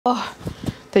Oh,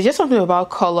 there's just something about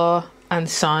color and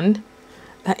sun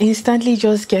that instantly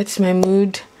just gets my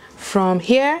mood from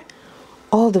here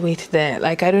all the way to there.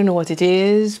 Like, I don't know what it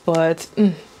is, but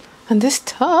and this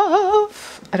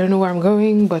stuff, I don't know where I'm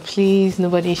going, but please,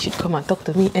 nobody should come and talk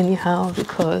to me anyhow,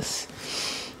 because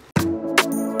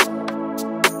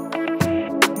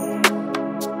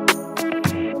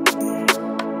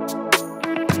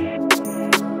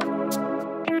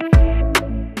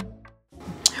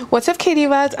what's up,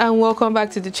 K-Divas, and welcome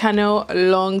back to the channel.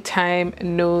 Long time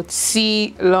no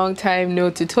see, long time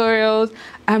no tutorials.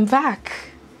 I'm back.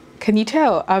 Can you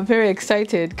tell? I'm very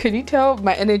excited. Can you tell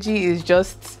my energy is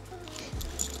just...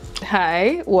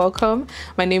 Hi, welcome.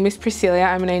 My name is Priscilla.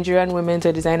 I'm a Nigerian women's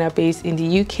wear designer based in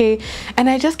the UK, and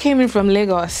I just came in from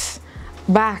Lagos,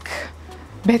 back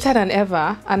better than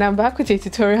ever, and I'm back with a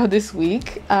tutorial this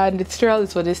week. And the tutorial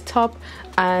is for this top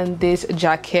and this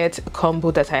jacket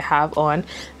combo that I have on.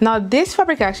 Now, this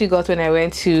fabric I actually got when I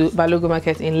went to Balogun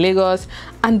Market in Lagos,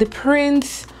 and the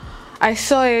prints, I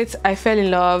saw it, I fell in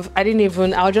love. I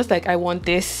was just like, I want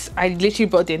this. I literally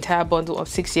bought the entire bundle of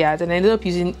 6 yards, and I ended up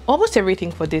using almost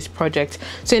everything for this project.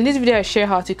 So in this video, I share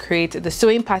how to create the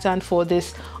sewing pattern for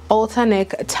this halter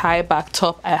neck tie back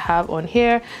top I have on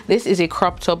here. This is a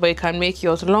crop top, but you can make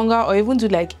yours longer or even do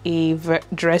like a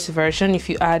dress version if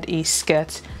you add a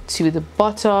skirt to the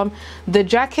bottom. The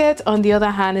jacket, on the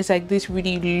other hand, is like this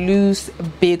really loose,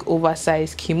 big,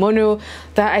 oversized kimono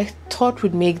that I thought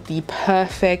would make the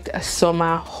perfect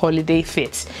summer holiday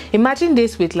fit. Imagine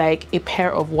this with like a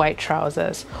pair of white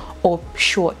trousers or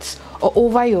shorts or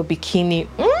over your bikini.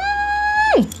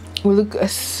 Will look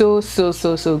so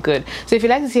good. So if you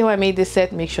like to see how I made this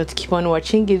set, make sure to keep on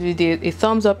watching. Give the video a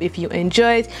thumbs up if you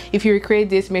enjoyed. If you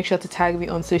recreate this, make sure to tag me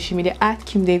on social media at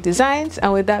Kim Dave Designs.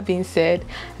 And with that being said,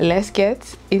 let's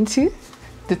get into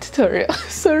the tutorial.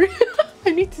 Sorry,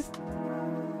 I need to...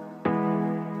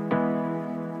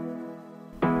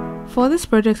 For this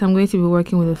project, I'm going to be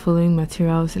working with the following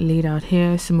materials laid out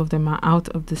here. Some of them are out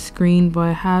of the screen, but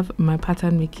I have my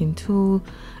pattern making tool,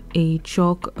 a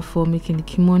chalk for making the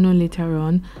kimono later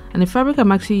on, and the fabric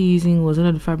I'm actually using was one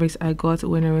of the fabrics I got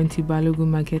when I went to Balogun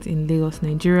Market in Lagos,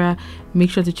 Nigeria.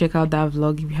 Make sure to check out that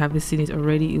vlog if you haven't seen it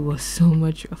already. It was so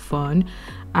much fun.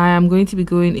 I am going to be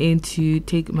going in to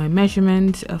take my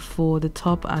measurement for the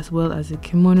top as well as the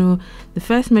kimono. The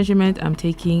first measurement I'm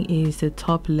taking is the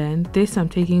top length. This I'm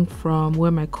taking from where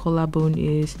my collarbone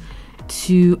is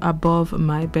to above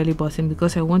my belly button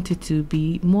because I want it to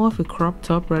be more of a crop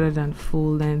top rather than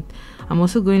full length. I'm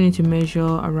also going in to measure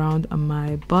around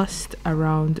my bust,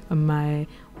 around my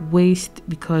waist,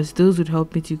 because those would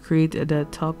help me to create the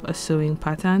top sewing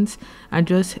patterns and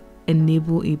just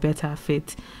enable a better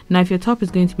fit. Now, if your top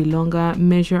is going to be longer,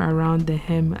 measure around the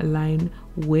hemline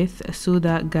width so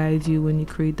that guides you when you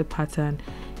create the pattern.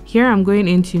 Here I'm going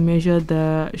in to measure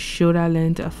the shoulder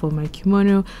length for my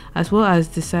kimono, as well as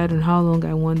decide on how long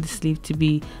I want the sleeve to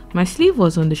be. My sleeve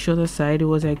was on the shorter side. It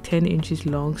was like 10 inches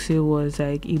long, so it was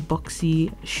like a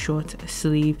boxy short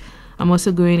sleeve. I'm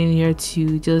also going in here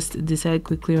to just decide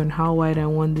quickly on how wide I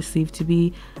want the sleeve to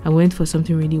be. I went for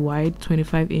something really wide,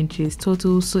 25 inches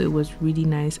total, so it was really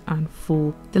nice and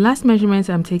full. The last measurement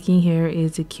I'm taking here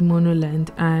is the kimono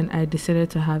length, and I decided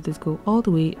to have this go all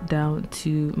the way down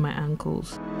to my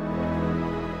ankles.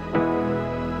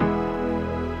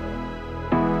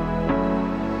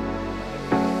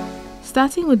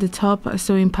 Starting with the top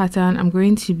sewing pattern, I'm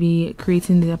going to be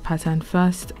creating the pattern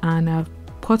first, and I've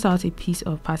cut out a piece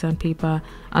of pattern paper,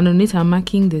 and on it I'm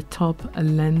marking the top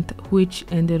length, which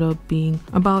ended up being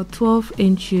about 12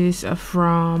 inches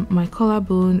from my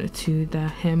collarbone to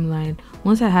the hemline.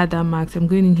 Once I had that marked, I'm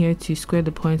going in here to square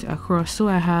the point across so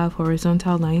I have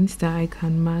horizontal lines that I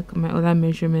can mark my other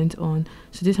measurement on.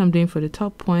 So this I'm doing for the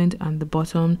top point and the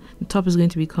bottom. The top is going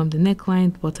to become the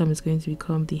neckline, the bottom is going to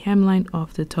become the hemline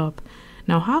of the top.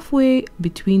 Now, halfway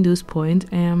between those points,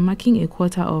 I am marking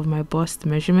 1/4 of my bust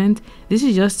measurement. This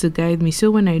is just to guide me, so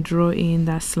when I draw in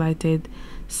that slanted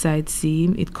side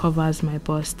seam, it covers my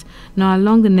bust. Now,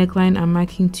 along the neckline, I'm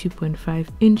marking 2.5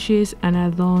 inches, and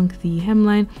along the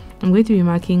hemline, I'm going to be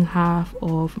marking half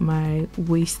of my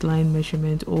waistline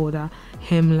measurement, or the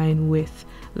hemline width,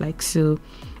 like so.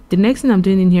 The next thing I'm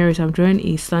doing in here is I'm drawing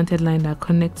a slanted line that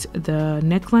connects the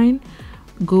neckline,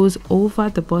 goes over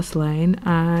the bust line,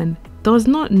 and does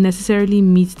not necessarily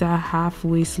meet that half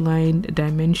waistline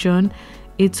dimension.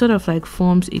 It sort of like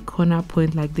forms a corner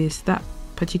point like this. That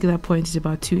particular point is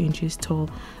about 2 inches tall.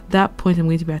 That point I'm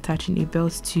going to be attaching a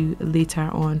belt to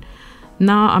later on.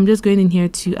 Now I'm just going in here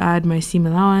to add my seam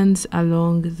allowance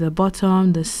along the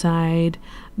bottom, the side,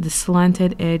 the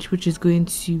slanted edge, which is going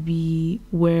to be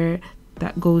where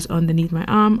that goes underneath my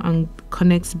arm and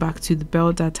connects back to the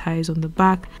belt that ties on the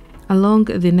back. Along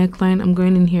the neckline, I'm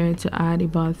going in here to add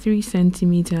about 3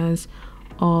 centimeters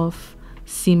of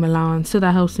seam allowance, so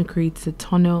that helps me create the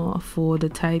tunnel for the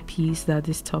tie piece that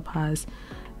this top has.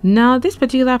 Now this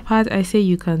particular part I say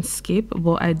you can skip,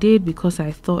 but I did because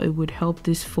I thought it would help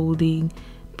this folding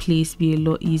place be a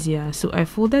lot easier. So I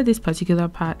folded this particular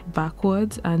part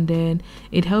backwards, and then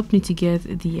it helped me to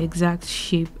get the exact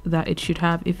shape that it should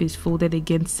have if it's folded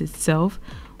against itself.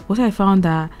 What I found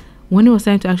that when it was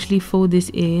time to actually fold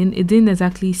this in, it didn't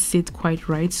exactly sit quite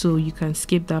right, so you can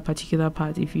skip that particular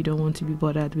part if you don't want to be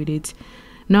bothered with it.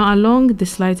 Now along the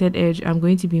slighted edge, I'm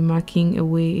going to be marking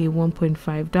away a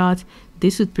 1.5 dot.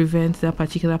 This would prevent that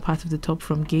particular part of the top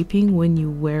from gaping when you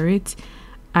wear it.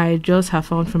 I just have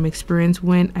found from experience,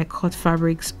 when I cut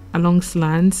fabrics along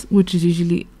slants, which is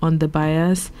usually on the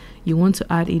bias, you want to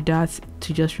add a dart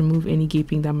to just remove any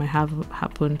gaping that might have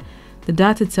happened. The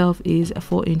dart itself is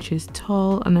 4 inches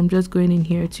tall, and I'm just going in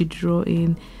here to draw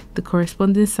in the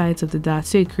corresponding sides of the dart,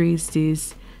 so it creates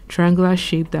this triangular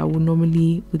shape that we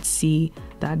normally would see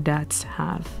that darts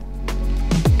have.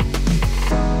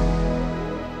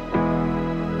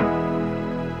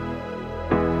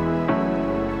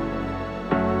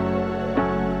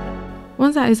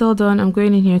 Once that is all done, I'm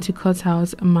going in here to cut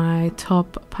out my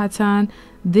top pattern.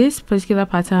 This particular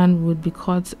pattern would be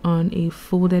cut on a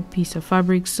folded piece of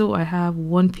fabric, so I have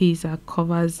one piece that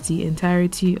covers the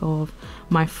entirety of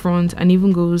my front and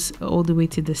even goes all the way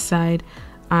to the side,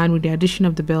 and with the addition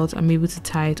of the belt, I'm able to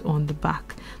tie it on the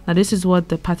back. Now this is what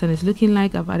the pattern is looking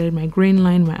like. I've added my grain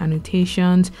line, my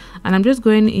annotations, and I'm just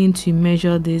going in to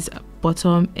measure this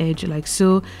bottom edge like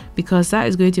so, because that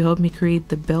is going to help me create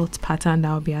the belt pattern that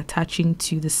I'll be attaching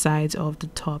to the sides of the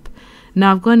top.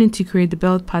 Now I've gone in to create the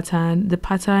belt pattern. The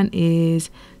pattern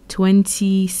is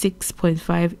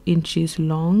 26.5 inches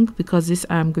long, because this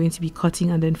I'm going to be cutting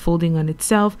and then folding on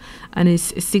itself, and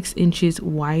it's 6 inches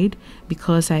wide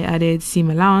because I added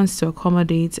seam allowance to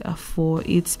accommodate for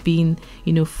it's being,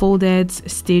 you know, folded,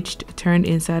 stitched, turned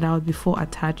inside out before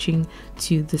attaching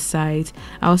to the sides.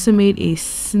 I also made a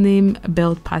slim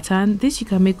belt pattern. This you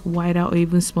can make wider or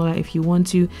even smaller if you want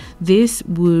to. This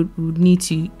would need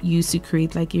to use to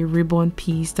create like a ribbon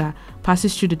piece that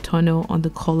passes through the tunnel on the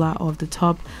collar of the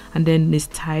top and then is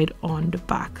tied on the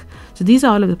back. So these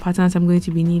are all of the patterns I'm going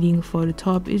to be needing for the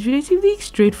top. It's relatively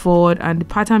straightforward, and the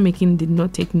pattern making did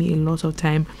not take me a lot of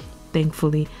time,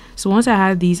 thankfully. So once I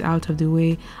had these out of the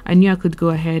way, I knew I could go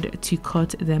ahead to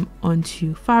cut them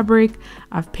onto fabric.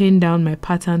 I've pinned down my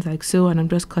patterns like so, and I'm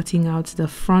just cutting out the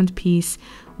front piece,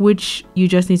 which you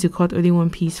just need to cut only one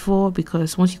piece for,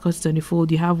 because once you cut it on the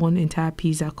fold, you have one entire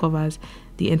piece that covers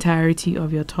the entirety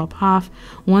of your top half.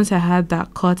 Once I had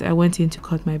that cut, I went in to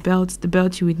cut my belt. The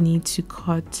belt you would need to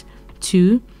cut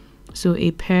 2, so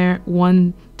a pair,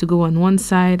 one to go on one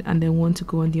side and then one to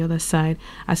go on the other side,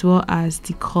 as well as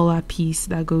the collar piece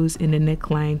that goes in the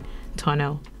neckline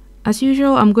tunnel. As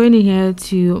usual, I'm going in here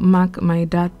to mark my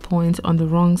dart point on the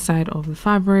wrong side of the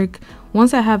fabric.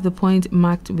 Once I have the point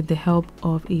marked with the help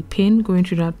of a pin, going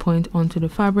through that point onto the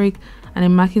fabric, and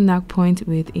I'm marking that point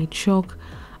with a chalk,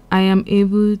 I am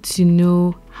able to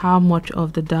know how much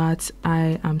of the darts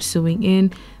I am sewing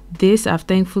in. This I've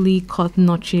thankfully cut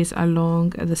notches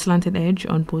along the slanted edge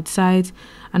on both sides,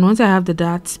 and once I have the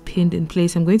darts pinned in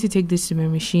place, I'm going to take this to my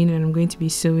machine and I'm going to be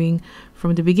sewing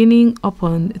from the beginning up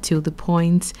until the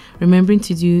point, remembering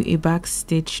to do a back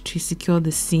stitch to secure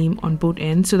the seam on both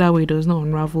ends so that way it does not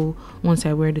unravel once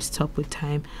I wear this top with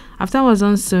time. After I was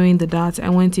done sewing the darts, I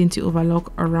went in to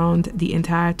overlock around the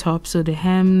entire top, so the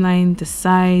hemline, the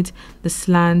sides, the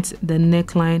slant, the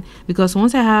neckline, because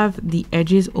once I have the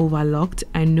edges overlocked,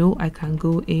 I know I can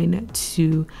go in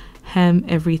to hem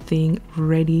everything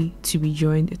ready to be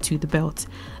joined to the belt.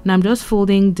 Now I'm just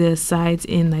folding the sides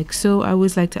in like so. I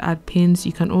always like to add pins.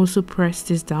 You can also press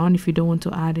this down if you don't want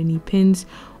to add any pins,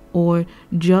 or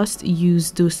just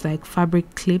use those like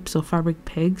fabric clips or fabric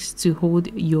pegs to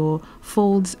hold your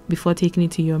folds before taking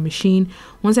it to your machine.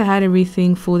 Once I had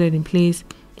everything folded in place,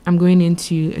 I'm going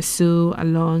into sew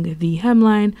along the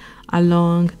hemline,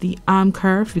 along the arm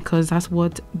curve, because that's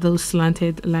what those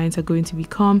slanted lines are going to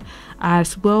become,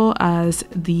 as well as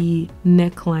the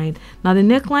neckline. Now the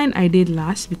neckline I did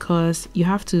last because you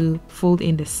have to fold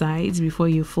in the sides before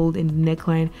you fold in the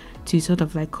neckline to sort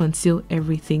of like conceal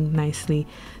everything nicely.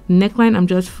 Neckline, I'm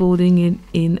just folding it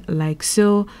in like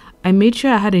so. I made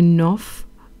sure I had enough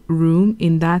room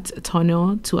in that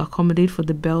tunnel to accommodate for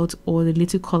the belt or the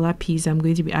little collar piece I'm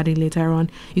going to be adding later on.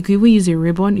 You could even use a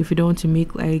ribbon if you don't want to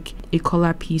make like a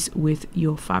collar piece with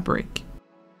your fabric.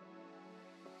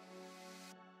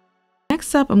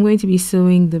 Next up, I'm going to be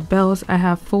sewing the belt. I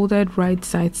have folded right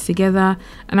sides together,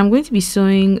 and I'm going to be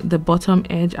sewing the bottom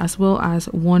edge as well as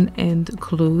one end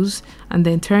close, and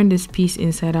then turn this piece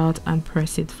inside out and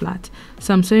press it flat.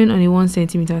 So I'm sewing on a 1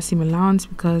 centimeter seam allowance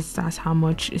because that's how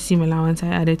much seam allowance I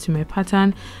added to my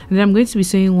pattern. And then I'm going to be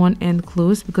sewing one end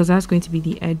close because that's going to be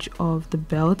the edge of the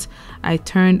belt. I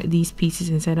turned these pieces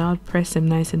inside out, press them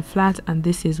nice and flat, and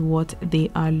this is what they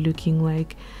are looking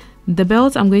like. The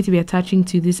belt I'm going to be attaching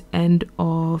to this end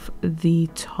of the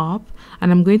top,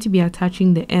 and I'm going to be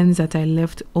attaching the ends that I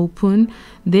left open.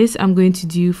 This I'm going to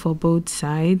do for both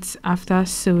sides. After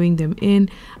sewing them in,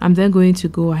 I'm then going to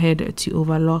go ahead to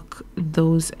overlock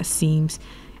those seams.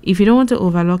 If you don't want to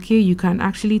overlock it, you can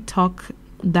actually tuck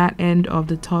that end of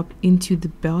the top into the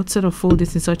belt, sort of fold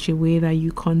this in such a way that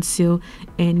you conceal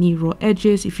any raw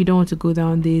edges if you don't want to go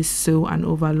down this sew and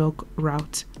overlock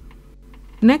route.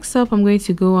 Next up, I'm going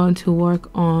to go on to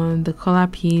work on the collar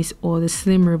piece or the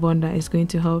slim ribbon that is going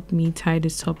to help me tie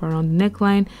this top around the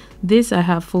neckline. This I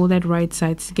have folded right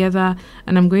sides together,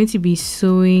 and I'm going to be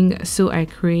sewing so I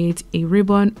create a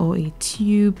ribbon or a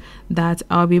tube that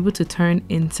I'll be able to turn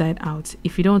inside out.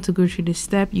 If you don't want to go through this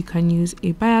step, you can use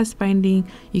a bias binding,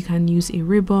 you can use a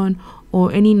ribbon,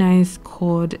 or any nice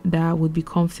cord that would be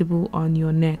comfortable on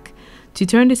your neck. To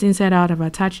turn this inside out, I've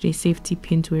attached a safety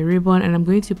pin to a ribbon, and I'm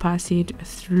going to pass it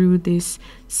through this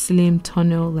slim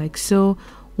tunnel like so.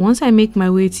 Once I make my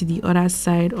way to the other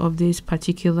side of this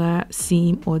particular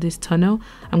seam or this tunnel,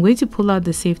 I'm going to pull out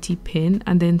the safety pin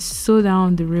and then sew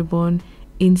down the ribbon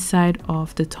inside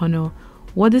of the tunnel.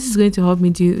 What this is going to help me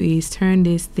do is turn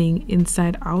this thing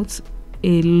inside out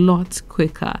a lot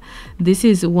quicker. This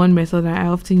is one method that I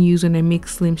often use when I make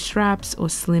slim straps or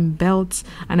slim belts,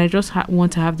 and I just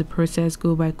want to have the process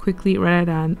go by quickly rather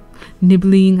than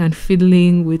nibbling and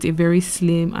fiddling with a very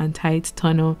slim and tight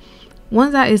tunnel.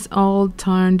 Once that is all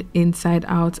turned inside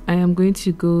out, I am going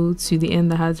to go to the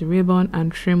end that has a ribbon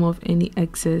and trim off any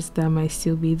excess that might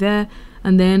still be there.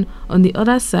 And then on the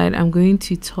other side, I'm going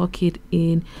to tuck it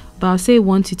in about say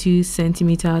 1 to 2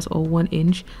 centimeters or 1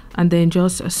 inch, and then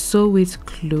just sew it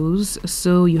close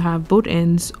so you have both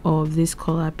ends of this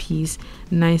collar piece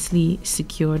nicely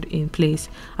secured in place.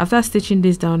 After stitching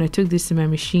this down, I took this to my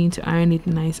machine to iron it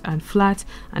nice and flat,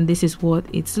 and this is what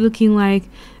it's looking like.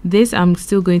 This I'm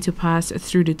still going to pass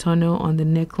through the tunnel on the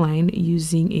neckline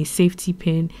using a safety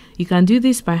pin. You can do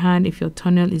this by hand if your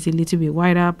tunnel is a little bit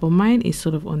wider, but mine is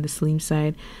sort of on the slim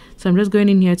side. So I'm just going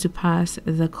in here to pass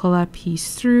the collar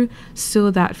piece through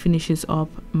so that finishes up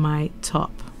my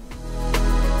top.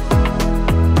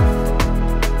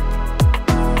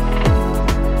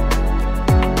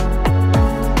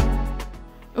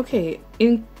 Okay,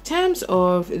 in terms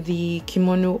of the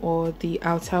kimono or the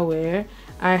outerwear,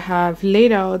 I have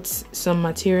laid out some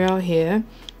material here.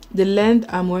 The length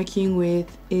I'm working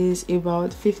with is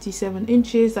about 57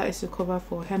 inches. That is to cover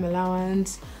for hem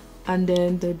allowance, and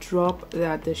then the drop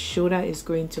that the shoulder is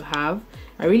going to have.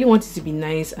 I really want it to be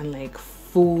nice and like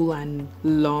full and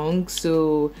long,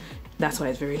 so that's why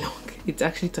it's very long. It's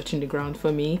actually touching the ground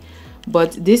for me,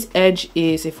 but this edge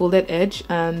is a folded edge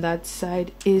and that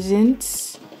side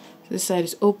isn't. This side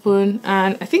is open,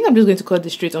 and I think I'm just going to cut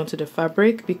this straight onto the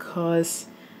fabric because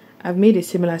I've made a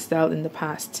similar style in the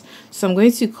past. So I'm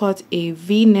going to cut a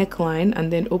V neckline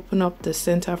and then open up the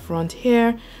center front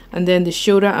here, and then the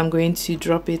shoulder I'm going to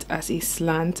drop it as a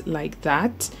slant like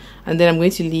that, and then I'm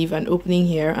going to leave an opening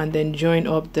here and then join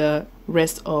up the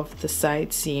rest of the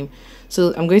side seam.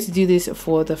 So I'm going to do this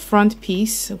for the front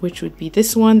piece, which would be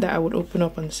this one that I would open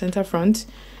up on the center front.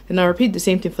 Then I'll repeat the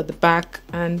same thing for the back,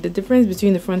 and the difference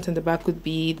between the front and the back would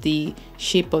be the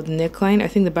shape of the neckline. I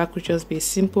think the back would just be a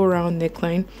simple round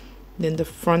neckline, then the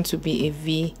front would be a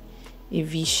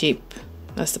V shape.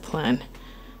 That's the plan.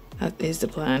 That is the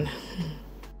plan.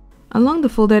 Along the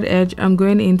folded edge, I'm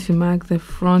going in to mark the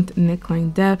front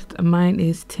neckline depth. Mine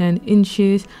is 10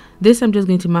 inches. This I'm just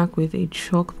going to mark with a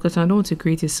chalk because I don't want to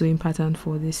create a sewing pattern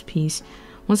for this piece.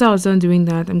 Once I was done doing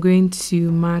that, I'm going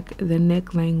to mark the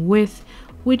neckline width,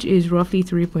 which is roughly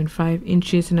 3.5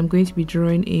 inches, and I'm going to be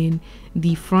drawing in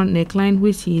the front neckline,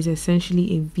 which is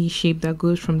essentially a V shape that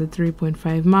goes from the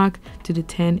 3.5 mark to the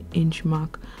 10-inch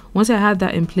mark. Once I have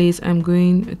that in place, I'm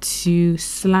going to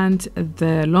slant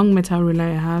the long metal ruler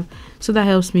I have, so that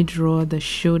helps me draw the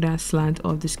shoulder slant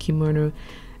of this kimono.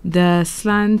 The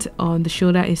slant on the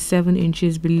shoulder is 7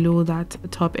 inches below that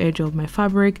top edge of my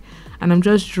fabric, and I'm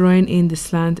just drawing in the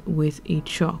slant with a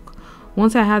chalk.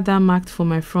 Once I have that marked for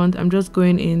my front, I'm just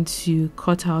going in to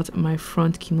cut out my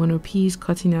front kimono piece,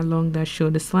 cutting along that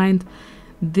shoulder slant.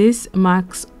 This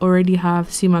marks already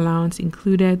have seam allowance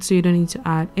included, so you don't need to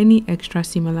add any extra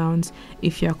seam allowance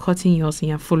if you're cutting yours and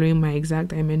you're following my exact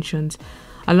dimensions.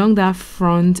 Along that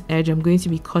front edge, I'm going to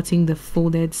be cutting the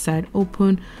folded side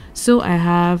open, so I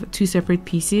have two separate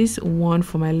pieces, one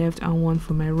for my left and one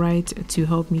for my right, to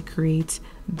help me create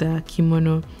the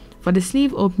kimono. For the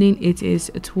sleeve opening, it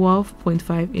is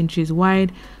 12.5 inches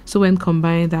wide, so when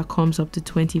combined that comes up to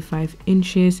 25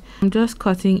 inches. I'm just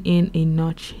cutting in a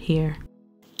notch here.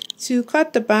 To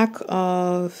cut the back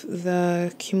of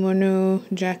the kimono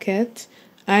jacket,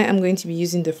 I am going to be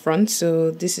using the front. So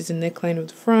this is the neckline of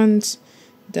the front,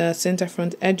 the center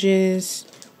front edges,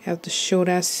 we have the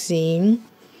shoulder seam,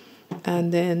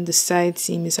 and then the side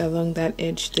seam is along that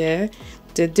edge there.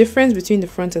 The difference between the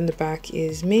front and the back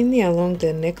is mainly along the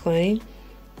neckline.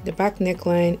 The back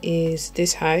neckline is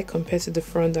this high compared to the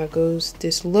front that goes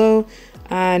this low,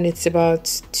 and it's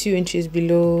about 2 inches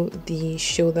below the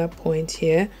shoulder point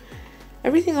here.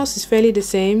 Everything else is fairly the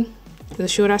same. The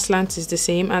shoulder slant is the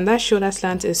same, and that shoulder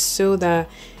slant is so that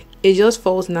it just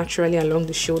falls naturally along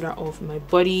the shoulder of my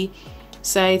body.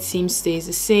 Side seam stays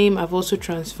the same. I've also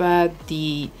transferred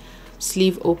the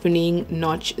sleeve opening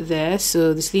notch there,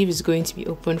 so the sleeve is going to be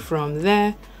open from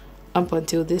there up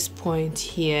until this point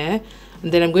here,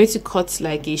 and then I'm going to cut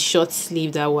like a short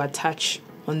sleeve that will attach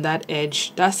on that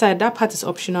edge. That side, that part is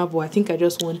optional, but I think I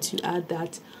just want to add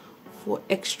that for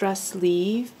extra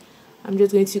sleeve. I'm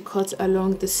just going to cut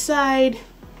along the side,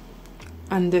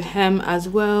 and the hem as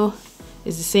well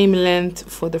is the same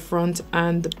length for the front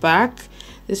and the back.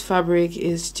 This fabric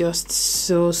is just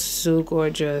so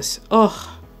gorgeous.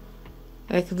 Oh,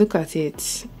 like look at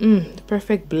it. The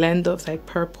perfect blend of like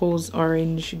purples,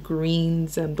 orange,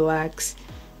 greens and blacks.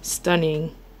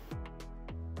 Stunning.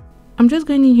 I'm just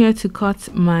going in here to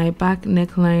cut my back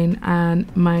neckline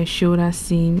and my shoulder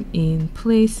seam in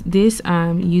place. This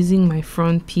I'm using my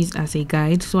front piece as a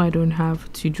guide, so I don't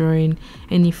have to draw in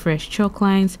any fresh chalk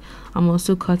lines. I'm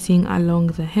also cutting along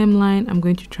the hemline. I'm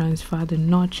going to transfer the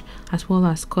notch as well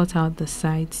as cut out the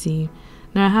side seam.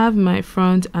 Now I have my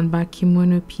front and back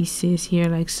kimono pieces here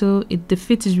like so. The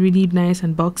fit is really nice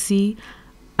and boxy,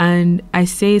 and I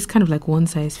say it's kind of like one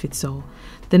size fits all.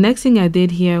 The next thing I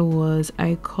did here was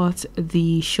I cut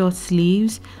the short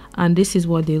sleeves, and this is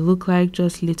what they look like,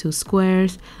 just little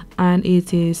squares, and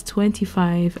it is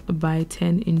 25 by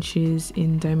 10 inches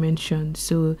in dimension,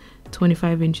 so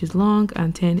 25 inches long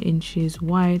and 10 inches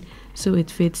wide, so it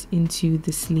fits into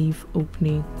the sleeve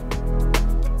opening.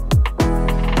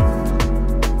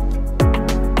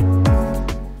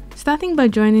 Starting by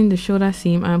joining the shoulder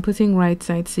seam, I'm putting right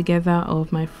sides together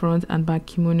of my front and back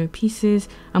kimono pieces.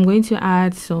 I'm going to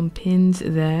add some pins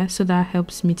there, so that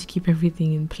helps me to keep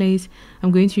everything in place. I'm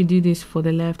going to do this for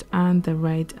the left and the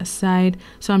right side.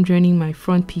 So I'm joining my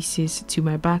front pieces to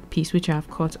my back piece, which I've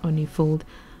cut on a fold.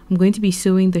 I'm going to be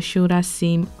sewing the shoulder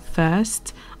seam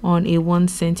first on a 1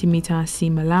 centimeter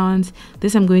seam allowance.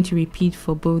 This I'm going to repeat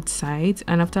for both sides,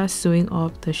 and after sewing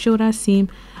up the shoulder seam,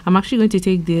 I'm actually going to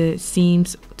take the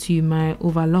seams to my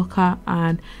overlocker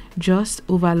and just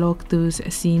overlock those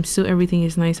seams so everything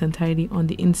is nice and tidy on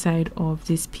the inside of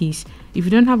this piece. If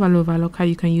you don't have an overlocker,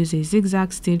 you can use a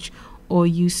zigzag stitch or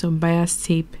use some bias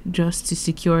tape just to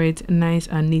secure it nice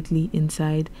and neatly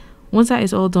inside. Once that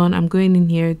is all done, I'm going in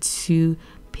here to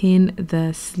pin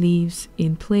the sleeves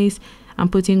in place. I'm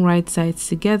putting right sides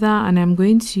together, and I'm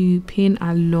going to pin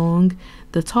along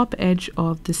the top edge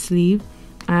of the sleeve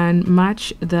and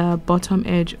match the bottom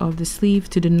edge of the sleeve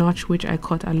to the notch which I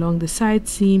cut along the side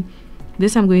seam.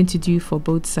 This I'm going to do for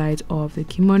both sides of the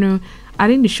kimono.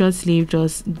 Adding the short sleeve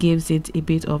just gives it a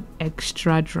bit of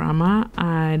extra drama,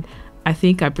 and I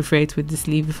think I prefer it with the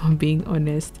sleeve if I'm being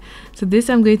honest. So this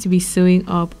I'm going to be sewing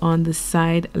up on the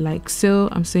side like so.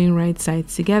 I'm sewing right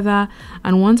sides together,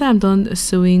 and once I'm done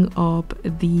sewing up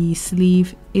the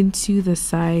sleeve into the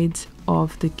sides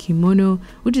of the kimono,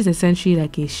 which is essentially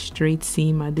like a straight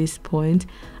seam at this point,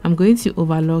 I'm going to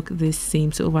overlock this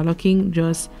seam. So overlocking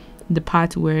just the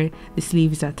part where the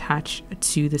sleeve is attached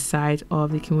to the side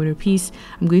of the kimono piece.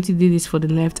 I'm going to do this for the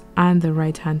left and the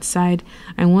right hand side,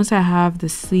 and once I have the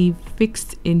sleeve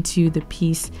fixed into the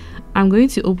piece, I'm going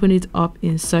to open it up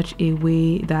in such a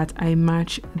way that I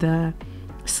match the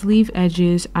sleeve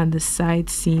edges and the side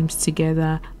seams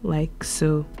together like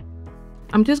so.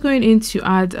 I'm just going in to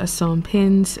add some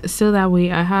pins so that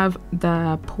way I have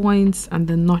the points and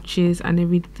the notches and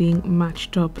everything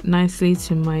matched up nicely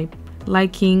to my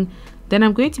liking. Then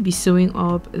I'm going to be sewing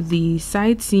up the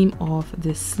side seam of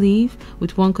the sleeve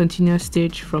with one continuous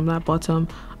stitch from that bottom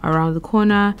around the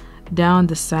corner, down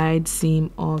the side seam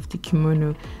of the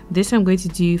kimono. This I'm going to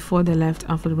do for the left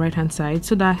and for the right hand side,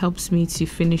 so that helps me to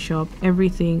finish up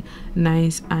everything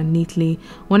nice and neatly.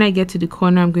 When I get to the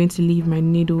corner, I'm going to leave my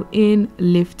needle in,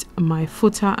 lift my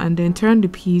footer, and then turn the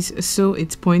piece so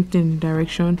it's pointing in the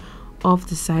direction of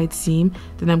the side seam.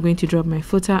 Then I'm going to drop my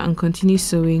footer and continue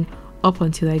sewing up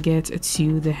until I get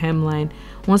to the hemline.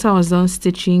 Once I was done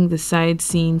stitching the side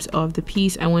seams of the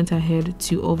piece, I went ahead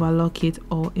to overlock it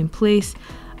all in place.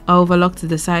 I overlocked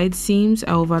the side seams,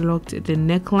 I overlocked the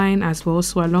neckline as well,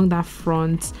 so along that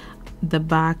front, the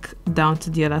back down to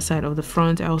the other side of the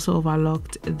front, I also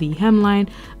overlocked the hemline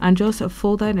and just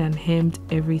folded and hemmed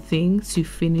everything to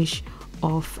finish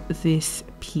off this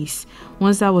piece.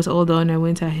 Once that was all done, I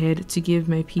went ahead to give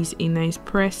my piece a nice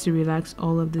press to relax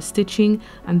all of the stitching,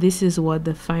 and this is what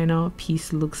the final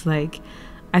piece looks like.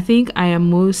 I think I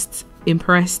am most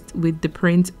impressed with the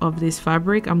print of this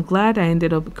fabric. I'm glad I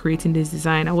ended up creating this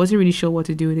design. I wasn't really sure what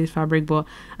to do with this fabric, but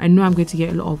I know I'm going to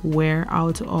get a lot of wear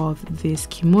out of this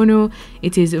kimono.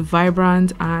 It is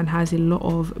vibrant and has a lot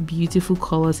of beautiful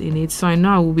colors in it, so I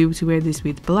know I will be able to wear this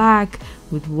with black,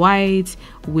 with white,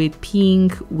 with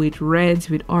pink, with reds,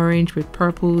 with orange, with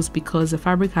purples, because the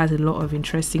fabric has a lot of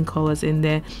interesting colors in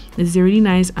there. It's a really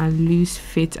nice and loose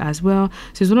fit as well,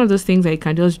 so it's one of those things that you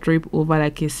can just drape over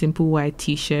like a simple white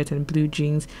t-shirt and blue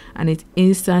jeans, and it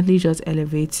instantly just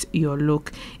elevates your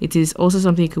look. It is also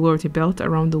something you could wear with a belt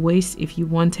around the waist if you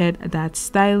wanted that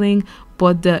styling,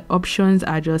 but the options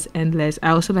are just endless. I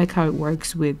also like how it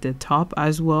works with the top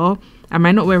as well. I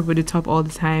might not wear it with the top all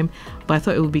the time, but I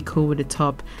thought it would be cool with the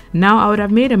top. Now I would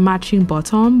have made a matching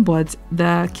bottom, but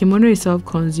the kimono itself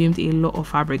consumed a lot of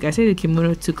fabric. I say the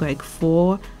kimono took like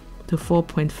 4 to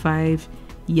 4.5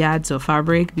 yards of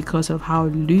fabric because of how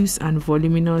loose and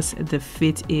voluminous the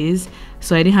fit is,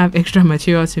 so I didn't have extra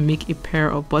material to make a pair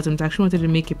of bottoms. I actually wanted to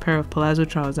make a pair of palazzo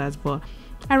trousers, but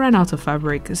I ran out of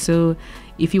fabric. So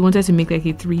if you wanted to make like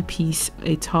a 3-piece,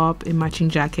 a top, a matching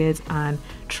jacket, and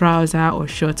trouser or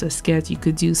shorts or skirt, you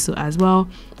could do so as well.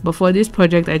 But for this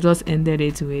project, I just ended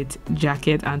it with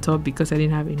jacket and top because I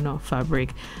didn't have enough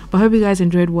fabric. But I hope you guys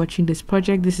enjoyed watching this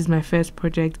project. This is my first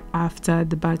project after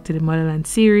the Back to the Motherland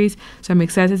series, so I'm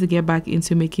excited to get back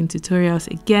into making tutorials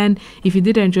again. If you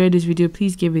did enjoy this video,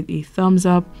 please give it a thumbs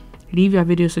up. Leave your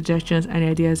video suggestions and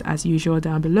ideas as usual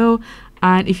down below,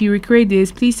 and if you recreate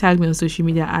this, please tag me on social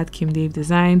media at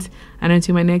KimDaveDesigns. And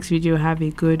until my next video, have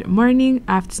a good morning,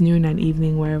 afternoon, and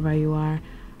evening wherever you are.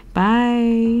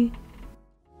 Bye.